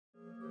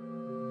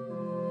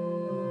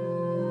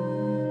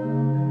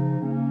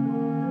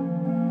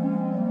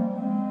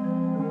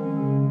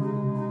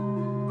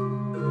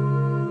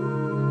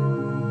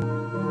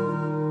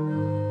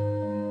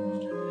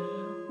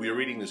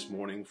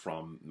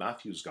from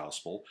Matthew's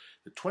Gospel,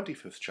 the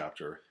 25th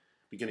chapter,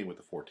 beginning with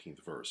the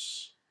 14th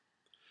verse.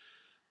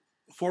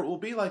 For it will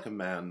be like a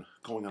man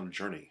going on a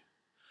journey,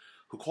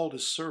 who called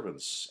his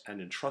servants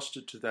and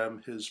entrusted to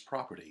them his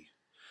property.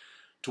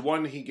 To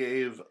one he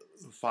gave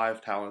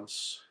 5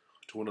 talents,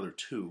 to another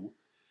 2,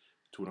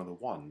 to another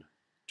 1,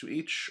 to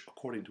each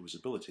according to his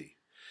ability.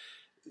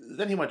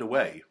 Then he went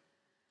away.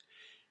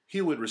 He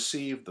who had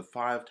received the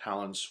 5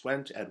 talents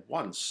went at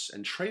once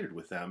and traded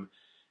with them,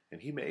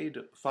 and he made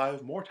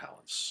 5 more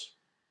talents.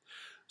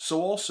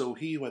 So also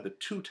he who had the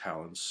 2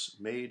 talents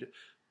made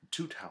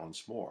 2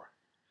 talents more.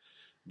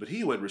 But he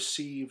who had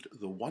received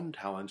the 1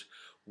 talent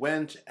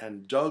went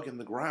and dug in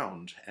the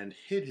ground and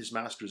hid his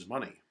master's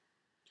money.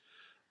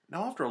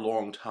 Now after a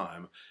long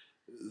time,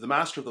 the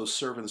master of those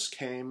servants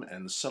came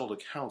and settled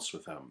accounts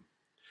with them.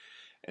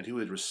 And he who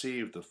had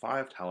received the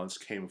 5 talents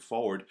came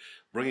forward,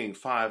 bringing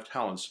 5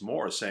 talents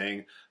more,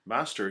 saying,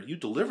 Master, you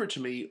delivered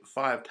to me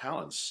 5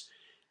 talents.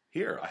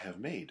 Here I have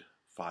made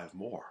 5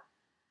 more.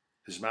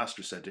 His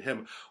master said to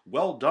him,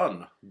 Well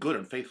done, good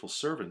and faithful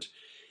servant.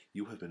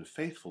 You have been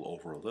faithful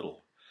over a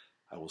little.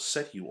 I will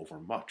set you over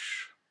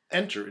much.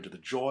 Enter into the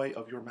joy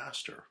of your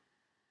master.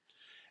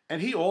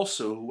 And he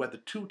also, who had the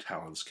 2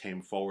 talents,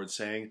 came forward,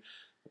 saying,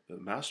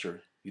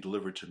 Master, you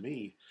delivered to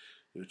me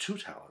 2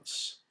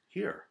 talents.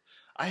 Here,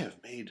 I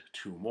have made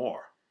 2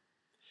 more.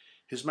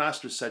 His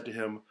master said to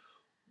him,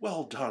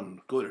 Well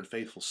done, good and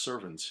faithful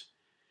servant.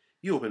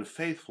 You have been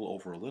faithful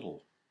over a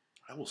little.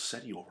 I will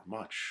set you over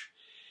much.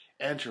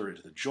 Enter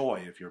into the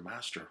joy of your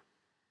master.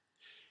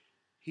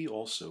 He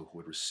also, who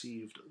had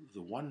received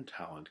the 1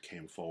 talent,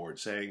 came forward,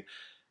 saying,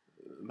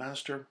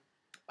 Master,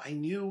 I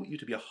knew you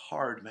to be a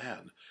hard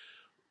man,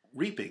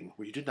 reaping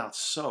where you did not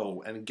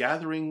sow, and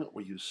gathering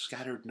where you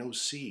scattered no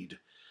seed.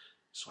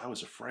 So I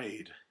was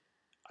afraid.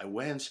 I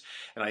went,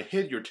 and I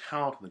hid your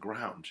talent in the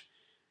ground.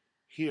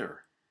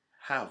 Here,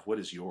 have what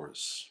is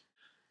yours.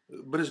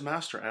 But his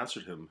master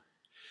answered him,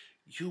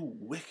 You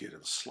wicked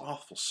and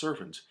slothful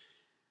servant,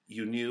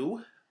 you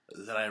knew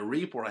that I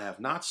reap where I have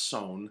not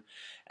sown,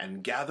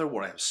 and gather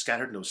where I have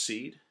scattered no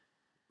seed?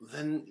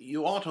 Then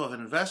you ought to have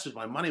invested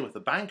my money with the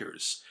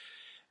bankers,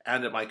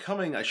 and at my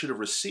coming I should have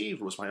received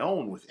what was my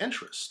own with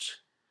interest.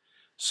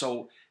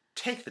 So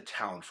take the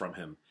talent from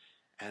him,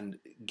 and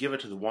give it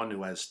to the one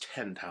who has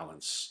 10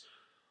 talents.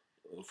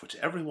 For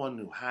to everyone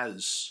who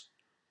has,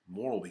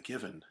 more will be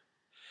given,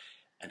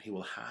 and he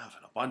will have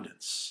an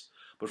abundance.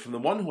 But from the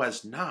one who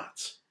has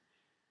not,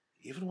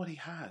 even what he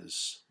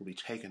has will be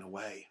taken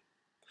away.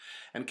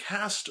 And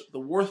cast the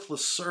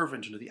worthless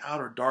servant into the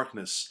outer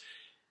darkness.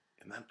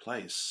 In that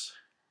place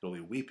there will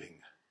be weeping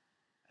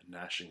and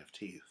gnashing of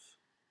teeth.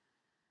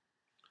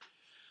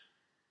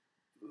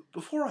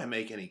 Before I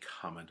make any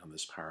comment on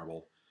this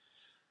parable,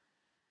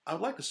 I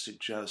would like to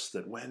suggest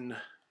that when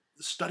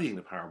studying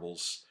the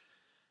parables,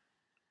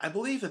 I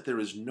believe that there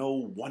is no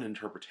one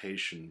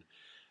interpretation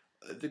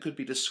that could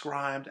be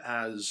described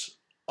as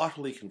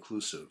utterly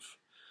conclusive,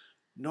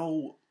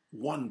 no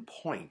one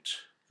point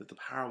that the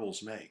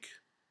parables make.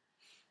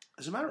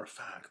 As a matter of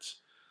fact,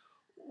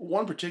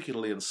 one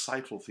particularly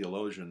insightful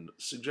theologian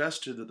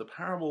suggested that the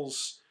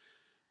parables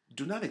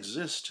do not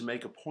exist to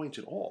make a point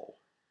at all.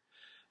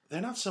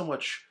 They're not so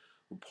much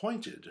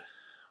pointed,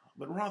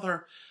 but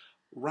rather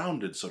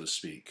rounded, so to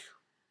speak.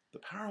 The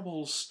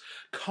parables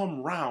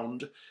come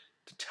round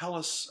to tell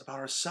us about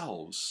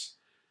ourselves.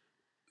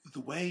 The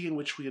way in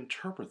which we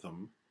interpret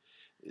them,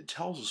 it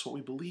tells us what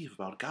we believe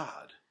about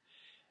God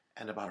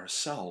and about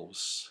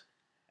ourselves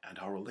and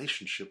our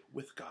relationship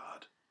with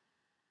God.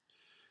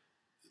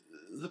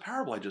 The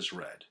parable I just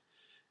read,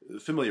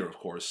 familiar of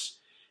course,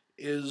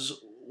 is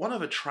one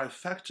of a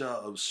trifecta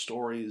of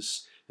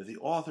stories that the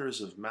authors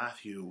of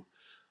Matthew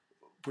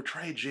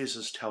portray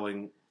Jesus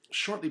telling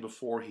shortly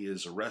before he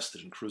is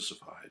arrested and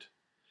crucified.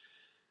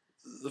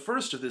 The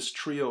first of this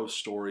trio of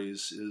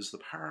stories is the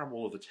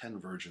parable of the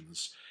 10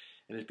 virgins,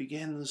 and it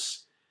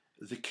begins,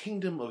 The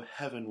kingdom of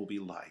heaven will be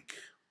like.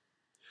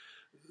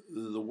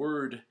 The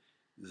word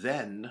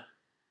then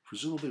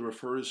presumably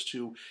refers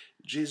to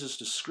Jesus'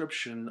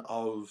 description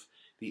of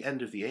the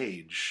end of the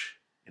age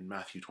in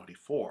Matthew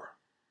 24.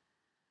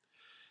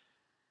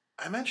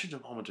 I mentioned a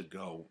moment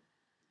ago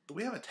that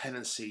we have a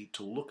tendency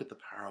to look at the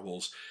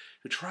parables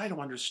to try to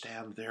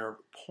understand their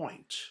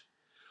point.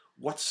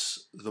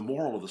 What's the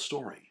moral of the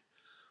story?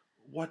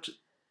 What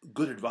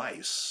good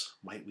advice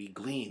might we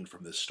glean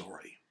from this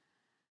story?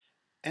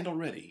 And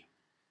already,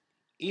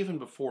 even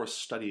before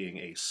studying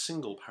a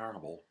single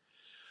parable,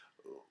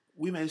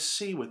 we may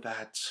see what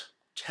that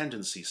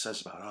tendency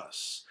says about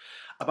us,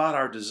 about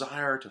our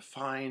desire to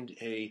find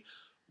a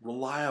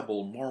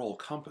reliable moral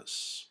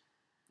compass,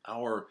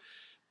 our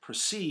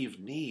perceived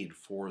need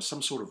for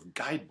some sort of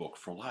guidebook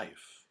for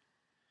life.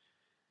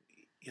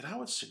 Yet I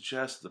would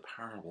suggest the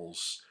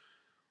parables,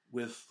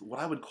 with what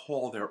I would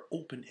call their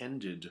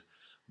open-ended,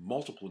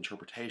 multiple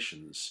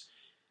interpretations,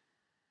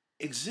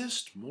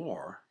 exist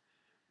more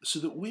so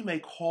that we may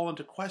call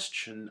into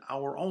question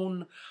our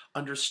own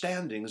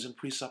understandings and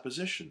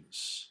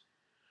presuppositions.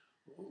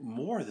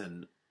 More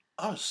than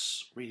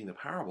us reading the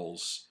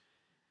parables,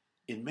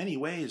 in many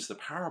ways the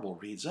parable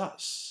reads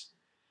us.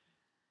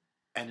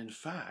 And in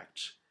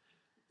fact,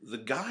 the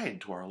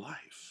guide to our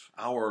life,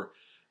 our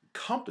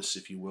compass,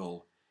 if you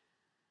will,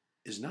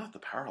 is not the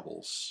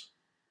parables,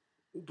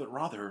 but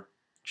rather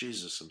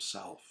Jesus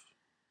himself.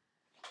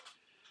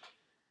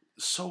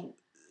 So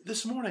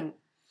this morning,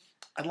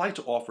 I'd like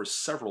to offer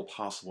several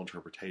possible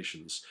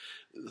interpretations,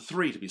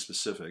 3 to be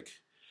specific,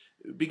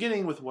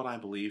 beginning with what I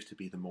believe to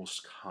be the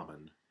most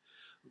common,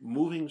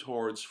 moving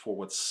towards for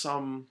what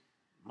some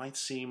might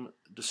seem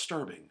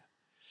disturbing,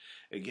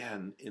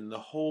 again, in the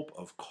hope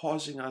of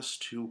causing us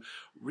to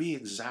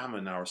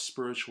re-examine our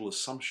spiritual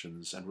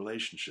assumptions and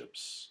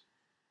relationships.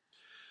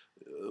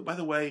 By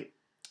the way,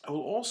 I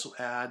will also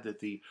add that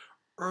the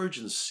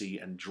urgency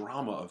and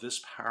drama of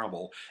this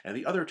parable and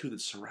the other 2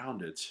 that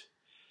surround it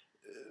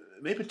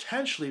may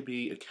potentially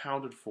be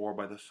accounted for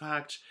by the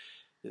fact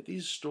that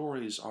these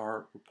stories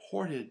are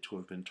reported to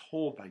have been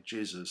told by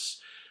Jesus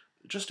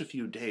just a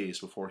few days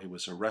before he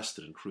was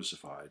arrested and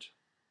crucified.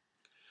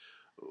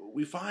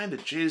 We find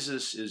that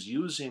Jesus is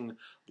using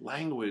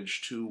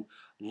language to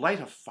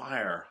light a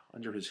fire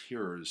under his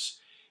hearers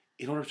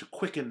in order to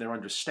quicken their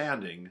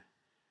understanding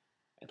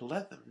and to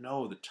let them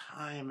know the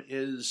time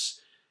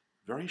is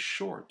very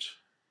short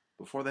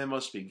before they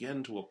must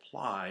begin to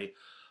apply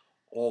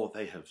all that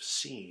they have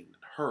seen,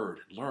 heard,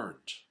 and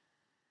learned.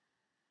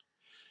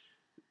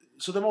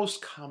 So the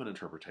most common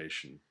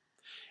interpretation,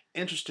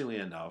 interestingly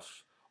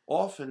enough,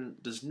 often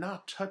does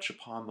not touch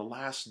upon the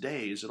last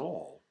days at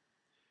all.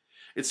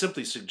 It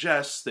simply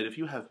suggests that if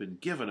you have been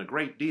given a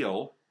great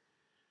deal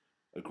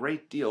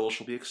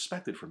shall be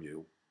expected from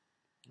you.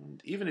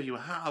 And even if you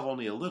have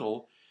only a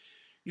little,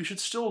 you should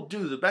still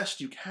do the best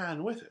you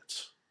can with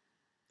it.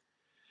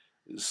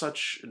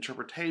 Such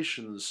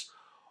interpretations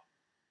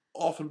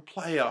often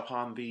play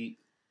upon the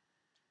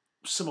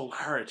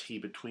similarity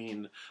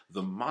between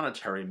the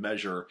monetary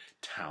measure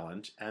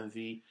talent and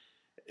the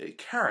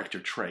character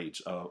trait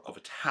of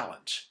a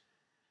talent,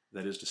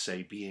 that is to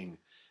say, being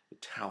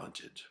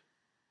talented.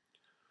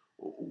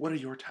 What are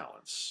your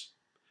talents?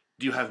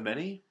 Do you have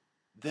many?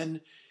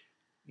 Then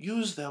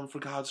use them for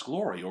God's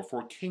glory or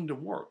for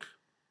kingdom work.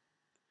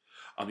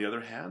 On the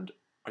other hand,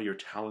 are your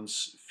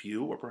talents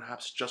few or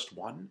perhaps just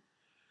one?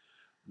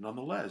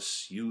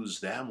 Nonetheless, use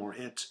them or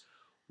it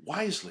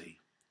wisely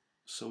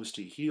so as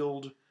to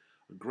yield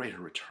a greater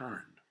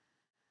return.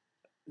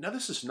 Now,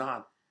 this is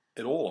not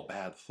at all a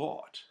bad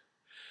thought,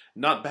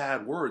 not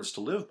bad words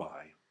to live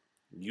by.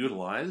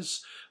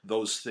 Utilize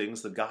those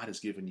things that God has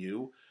given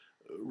you.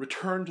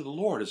 Return to the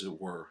Lord, as it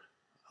were,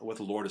 what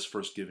the Lord has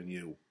first given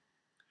you.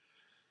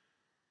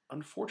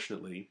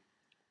 Unfortunately,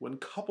 when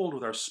coupled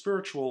with our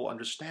spiritual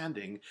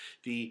understanding,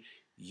 the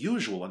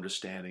usual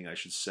understanding, I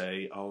should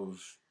say,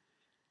 of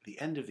the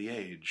end of the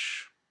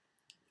age,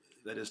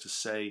 that is to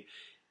say,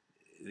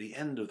 the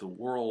end of the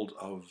world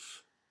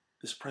of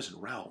this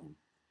present realm,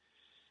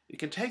 it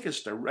can take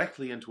us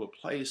directly into a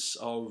place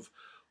of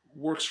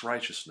works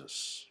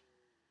righteousness.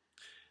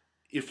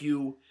 If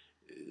you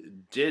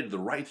did the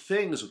right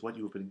things with what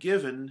you have been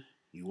given,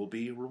 you will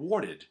be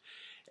rewarded,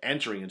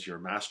 entering into your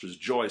master's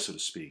joy, so to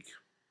speak.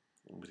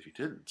 But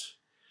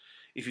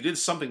if you did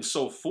something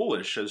so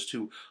foolish as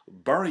to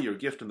bury your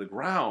gift in the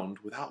ground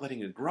without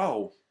letting it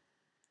grow,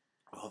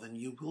 well, then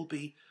you will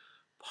be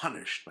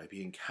punished by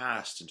being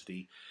cast into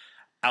the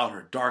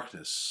outer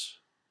darkness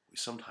we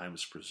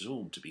sometimes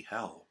presume to be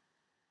hell.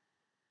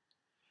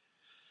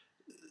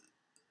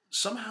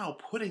 Somehow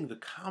putting the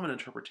common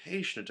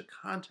interpretation into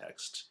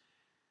context,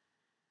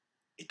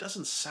 it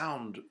doesn't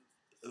sound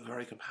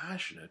very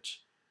compassionate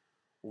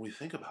when we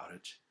think about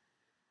it,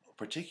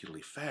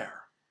 particularly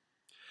fair.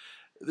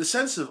 The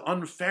sense of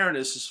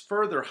unfairness is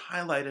further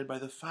highlighted by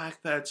the fact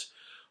that,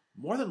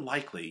 more than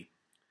likely,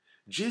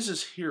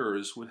 Jesus'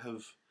 hearers would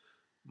have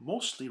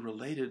mostly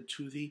related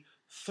to the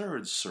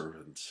third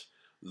servant,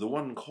 the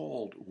one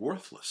called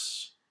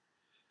worthless.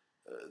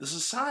 The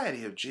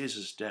society of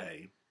Jesus'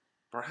 day,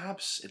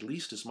 perhaps at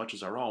least as much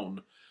as our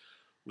own,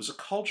 was a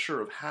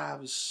culture of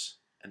haves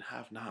and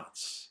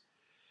have-nots.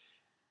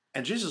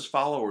 And Jesus'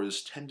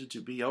 followers tended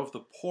to be of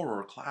the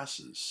poorer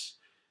classes.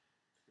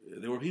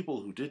 There were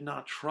people who did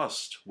not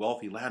trust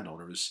wealthy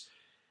landowners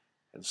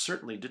and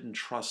certainly didn't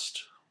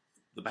trust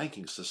the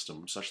banking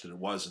system such that it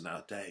was in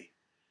that day.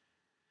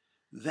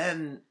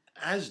 Then,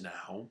 as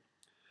now,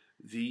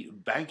 the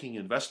banking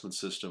investment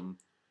system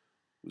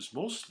was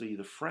mostly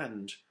the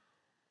friend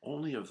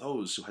only of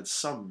those who had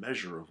some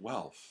measure of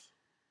wealth.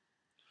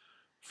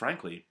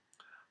 Frankly,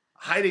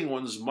 hiding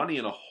one's money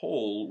in a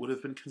hole would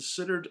have been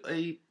considered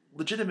a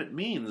legitimate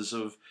means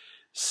of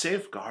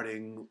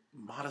safeguarding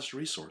modest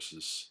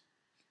resources,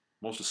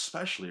 most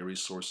especially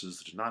resources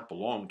that did not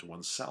belong to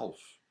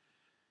oneself.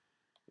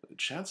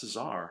 Chances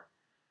are,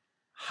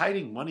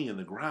 hiding money in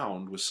the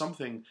ground was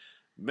something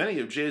many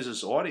of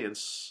Jesus'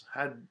 audience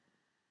had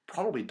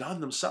probably done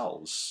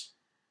themselves.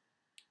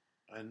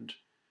 And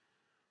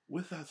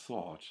with that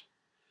thought,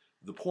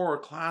 the poorer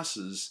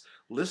classes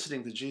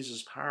listening to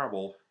Jesus'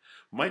 parable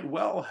might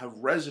well have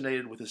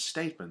resonated with his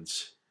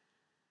statement,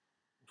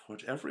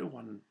 "What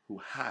everyone who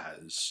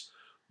has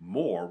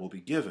more will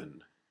be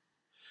given,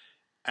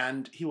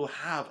 and he will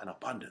have an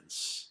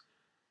abundance.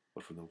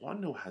 But from the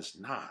one who has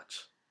not,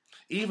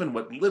 even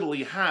what little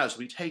he has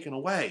will be taken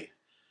away,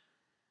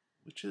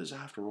 which is,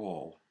 after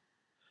all,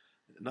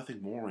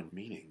 nothing more in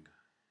meaning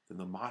than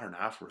the modern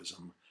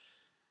aphorism,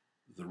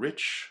 the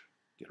rich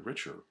get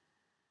richer,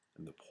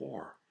 and the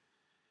poor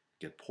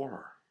get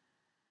poorer.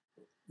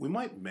 We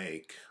might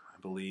make, I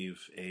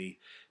believe, a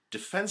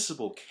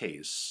defensible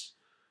case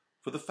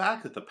for the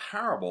fact that the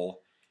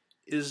parable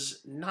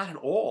is not at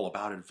all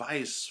about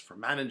advice for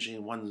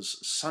managing one's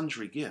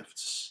sundry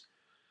gifts,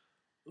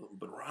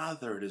 but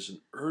rather it is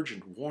an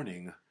urgent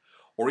warning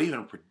or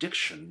even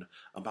prediction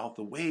about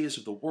the ways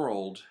of the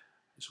world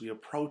as we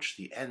approach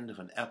the end of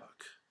an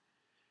epoch.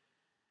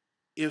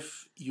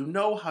 If you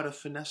know how to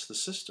finesse the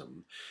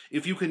system,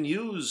 if you can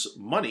use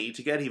money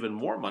to get even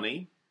more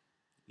money,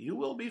 you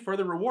will be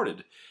further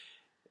rewarded.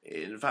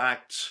 In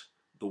fact,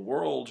 the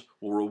world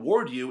will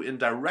reward you in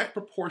direct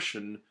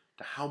proportion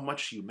to how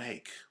much you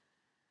make.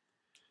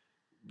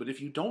 But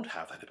if you don't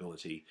have that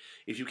ability,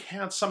 if you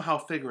can't somehow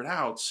figure it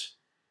out,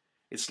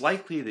 it's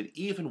likely that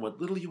even what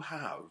little you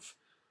have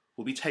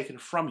will be taken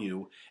from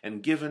you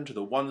and given to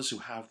the ones who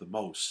have the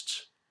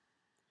most.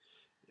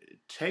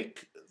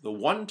 Take the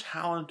one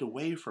talent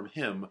away from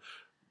him,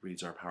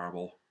 reads our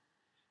parable,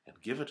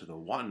 and give it to the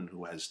one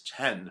who has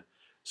 10,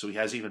 so he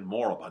has even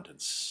more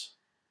abundance.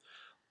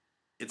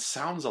 It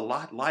sounds a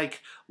lot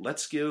like,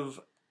 let's give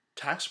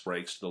tax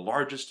breaks to the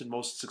largest and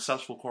most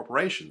successful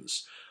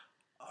corporations.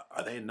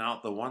 Are they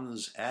not the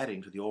ones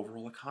adding to the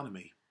overall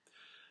economy?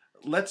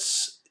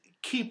 Let's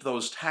keep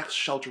those tax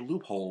shelter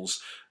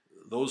loopholes.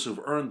 Those who've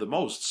earned the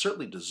most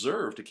certainly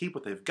deserve to keep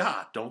what they've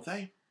got, don't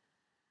they?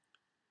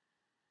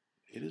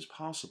 It is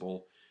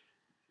possible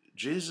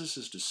Jesus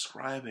is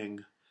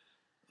describing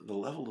the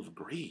level of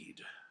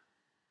greed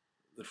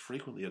that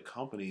frequently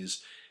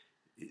accompanies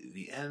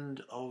the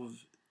end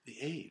of the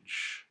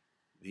age,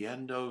 the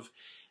end of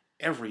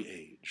every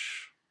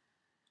age.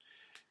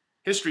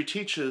 History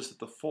teaches that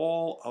the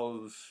fall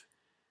of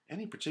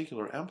any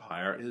particular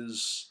empire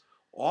is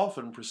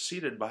often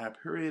preceded by a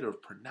period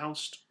of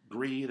pronounced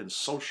greed and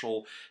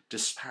social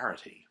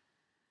disparity.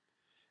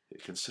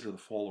 Consider the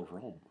fall of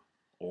Rome,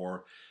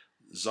 or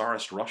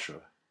Tsarist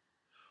Russia,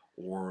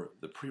 or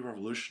the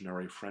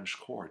pre-revolutionary French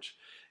court.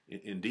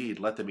 Indeed,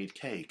 let them eat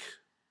cake.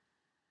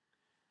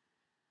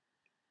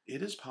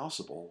 It is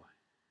possible,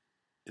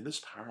 in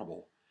this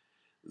parable,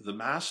 the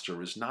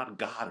master is not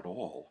God at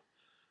all,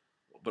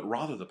 but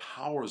rather the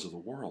powers of the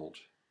world.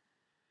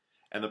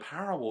 And the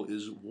parable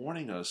is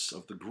warning us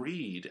of the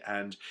greed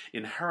and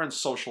inherent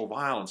social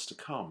violence to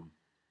come.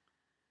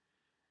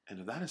 And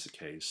if that is the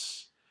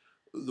case,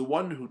 the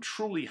one who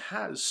truly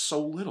has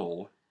so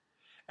little,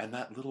 and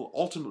that little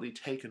ultimately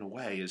taken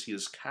away as he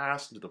is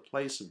cast into the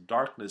place of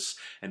darkness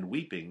and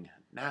weeping,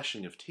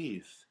 gnashing of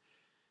teeth,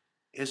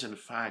 is in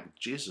fact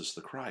Jesus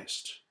the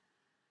Christ.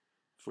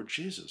 For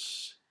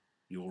Jesus,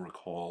 you will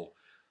recall,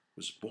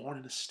 was born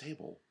in a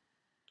stable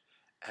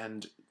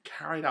and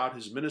carried out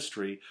his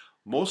ministry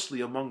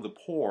mostly among the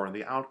poor and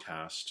the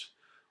outcast,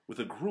 with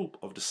a group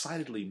of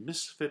decidedly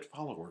misfit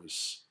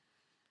followers,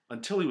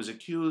 until he was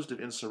accused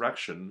of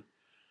insurrection,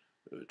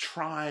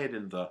 tried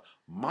in the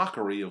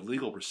mockery of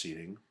legal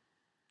proceeding,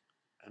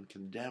 and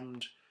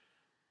condemned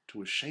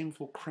to a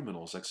shameful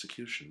criminal's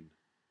execution,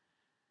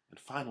 and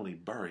finally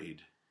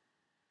buried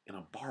in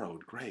a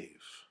borrowed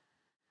grave.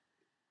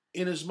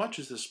 Inasmuch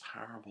as this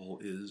parable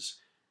is,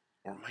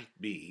 or might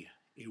be,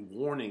 a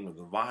warning of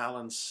the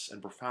violence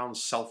and profound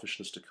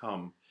selfishness to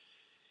come,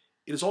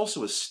 it is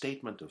also a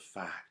statement of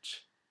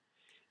fact,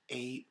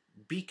 a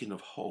beacon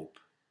of hope,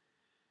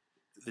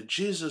 that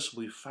Jesus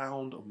will be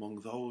found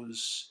among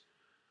those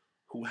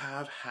who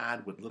have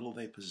had what little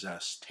they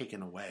possess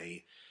taken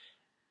away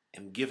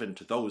and given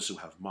to those who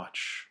have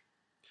much.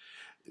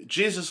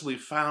 Jesus will be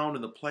found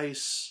in the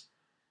place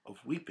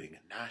of weeping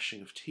and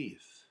gnashing of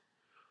teeth,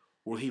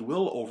 where he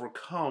will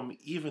overcome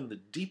even the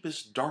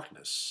deepest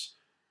darkness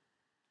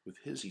with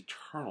his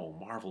eternal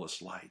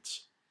marvelous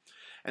lights.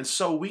 And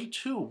so we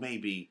too may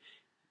be,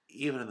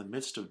 even in the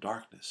midst of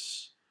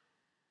darkness,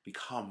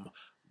 become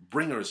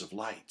bringers of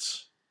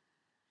light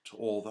to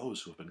all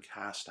those who have been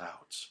cast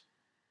out.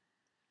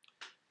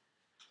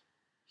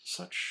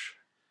 Such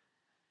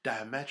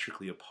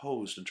diametrically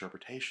opposed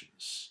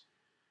interpretations.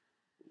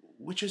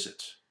 Which is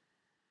it?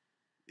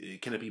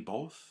 Can it be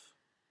both?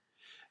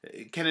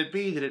 Can it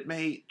be that it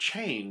may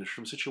change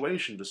from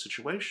situation to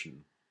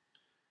situation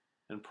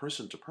and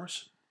person to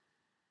person?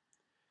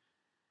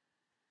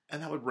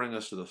 And that would bring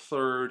us to the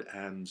third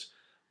and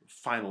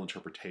final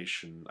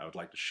interpretation I would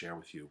like to share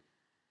with you.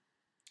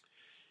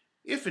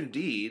 If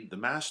indeed the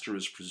master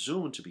is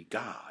presumed to be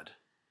God,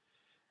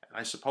 and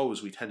I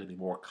suppose we tend to be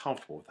more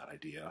comfortable with that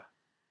idea,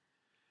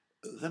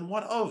 then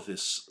what of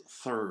this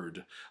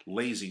third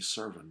lazy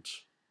servant?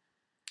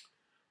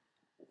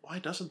 Why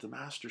doesn't the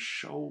master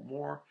show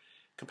more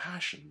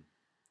compassion?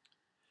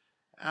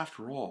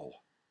 After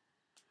all,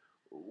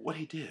 what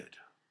he did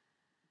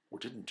or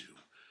didn't do,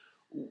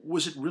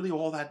 was it really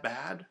all that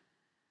bad?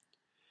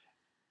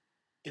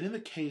 And in the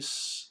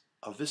case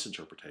of this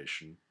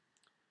interpretation,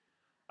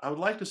 I would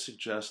like to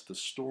suggest the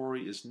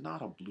story is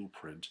not a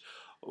blueprint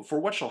for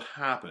what shall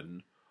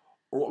happen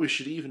or what we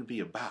should even be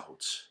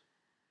about,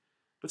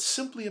 but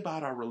simply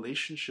about our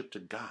relationship to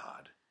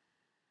God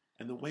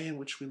and the way in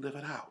which we live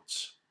it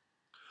out.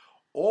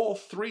 All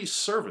three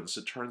servants,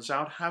 it turns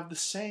out, have the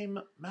same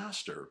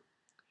master.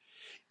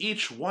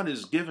 Each one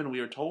is given, we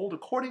are told,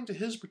 according to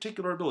his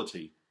particular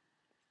ability.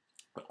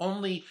 But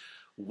only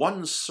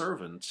one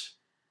servant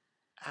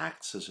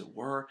acts, as it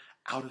were,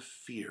 out of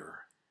fear.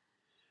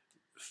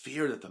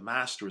 Fear that the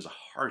master is a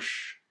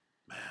harsh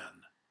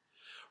man,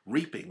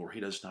 reaping where he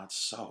does not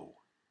sow,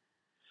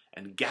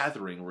 and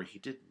gathering where he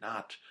did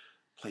not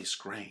place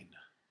grain.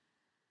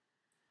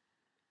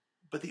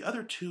 But the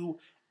other two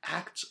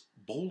act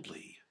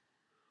boldly,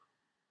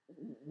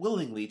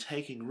 willingly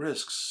taking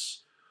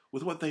risks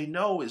with what they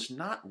know is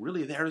not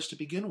really theirs to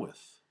begin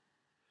with.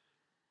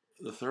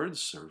 The third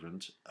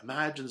servant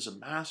imagines a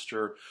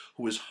master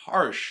who is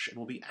harsh and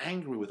will be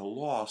angry with a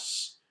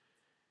loss,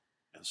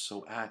 and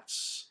so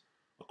acts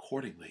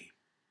accordingly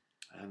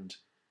and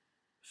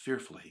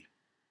fearfully.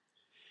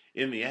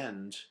 In the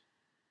end,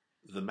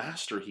 the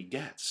master he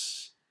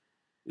gets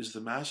is the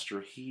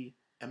master he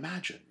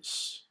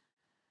imagines.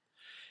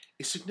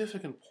 A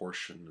significant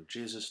portion of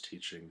Jesus'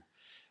 teaching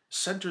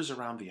centers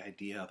around the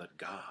idea that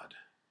God,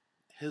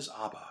 his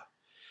Abba,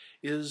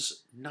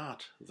 is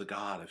not the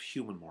God of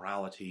human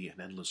morality and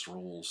endless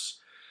rules.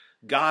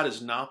 God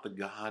is not the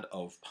God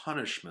of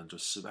punishment or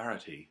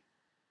severity,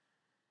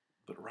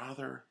 but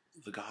rather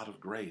the God of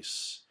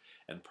grace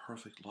and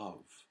perfect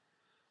love,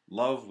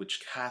 love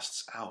which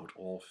casts out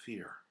all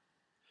fear.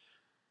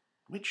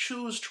 We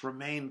choose to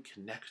remain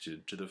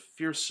connected to the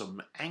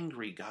fearsome,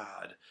 angry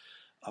God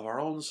of our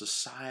own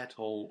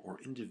societal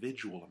or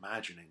individual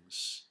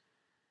imaginings,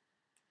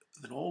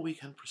 then all we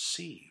can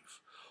perceive,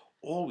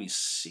 all we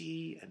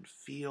see and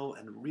feel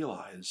and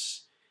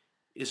realize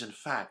is in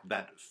fact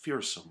that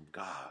fearsome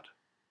God.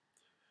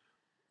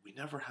 We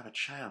never have a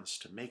chance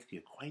to make the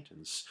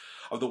acquaintance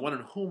of the one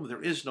in whom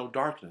there is no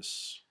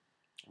darkness.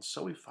 And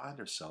so we find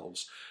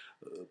ourselves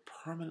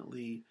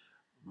permanently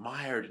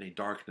mired in a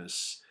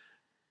darkness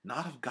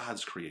not of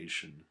God's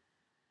creation,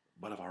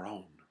 but of our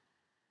own.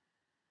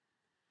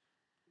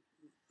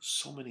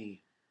 So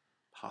many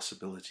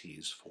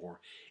possibilities for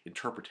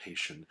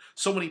interpretation,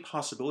 so many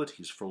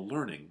possibilities for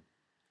learning.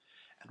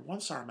 And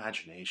once our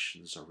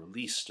imaginations are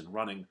released and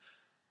running,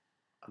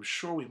 I'm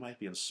sure we might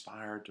be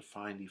inspired to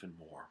find even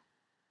more.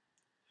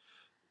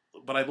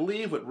 But I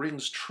believe what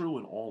rings true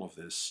in all of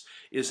this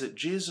is that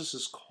Jesus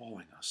is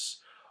calling us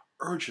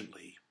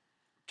urgently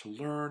to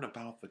learn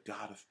about the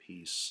God of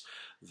peace,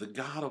 the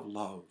God of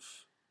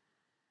love,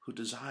 who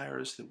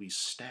desires that we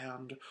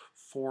stand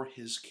for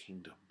his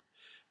kingdom,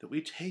 that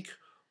we take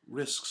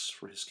risks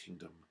for his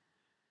kingdom,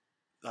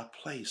 that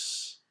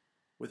place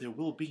where there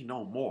will be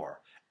no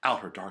more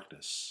outer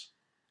darkness,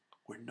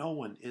 where no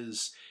one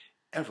is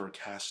ever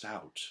cast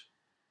out,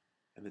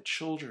 and the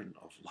children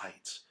of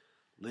light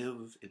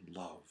live in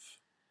love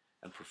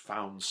and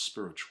profound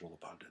spiritual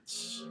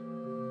abundance.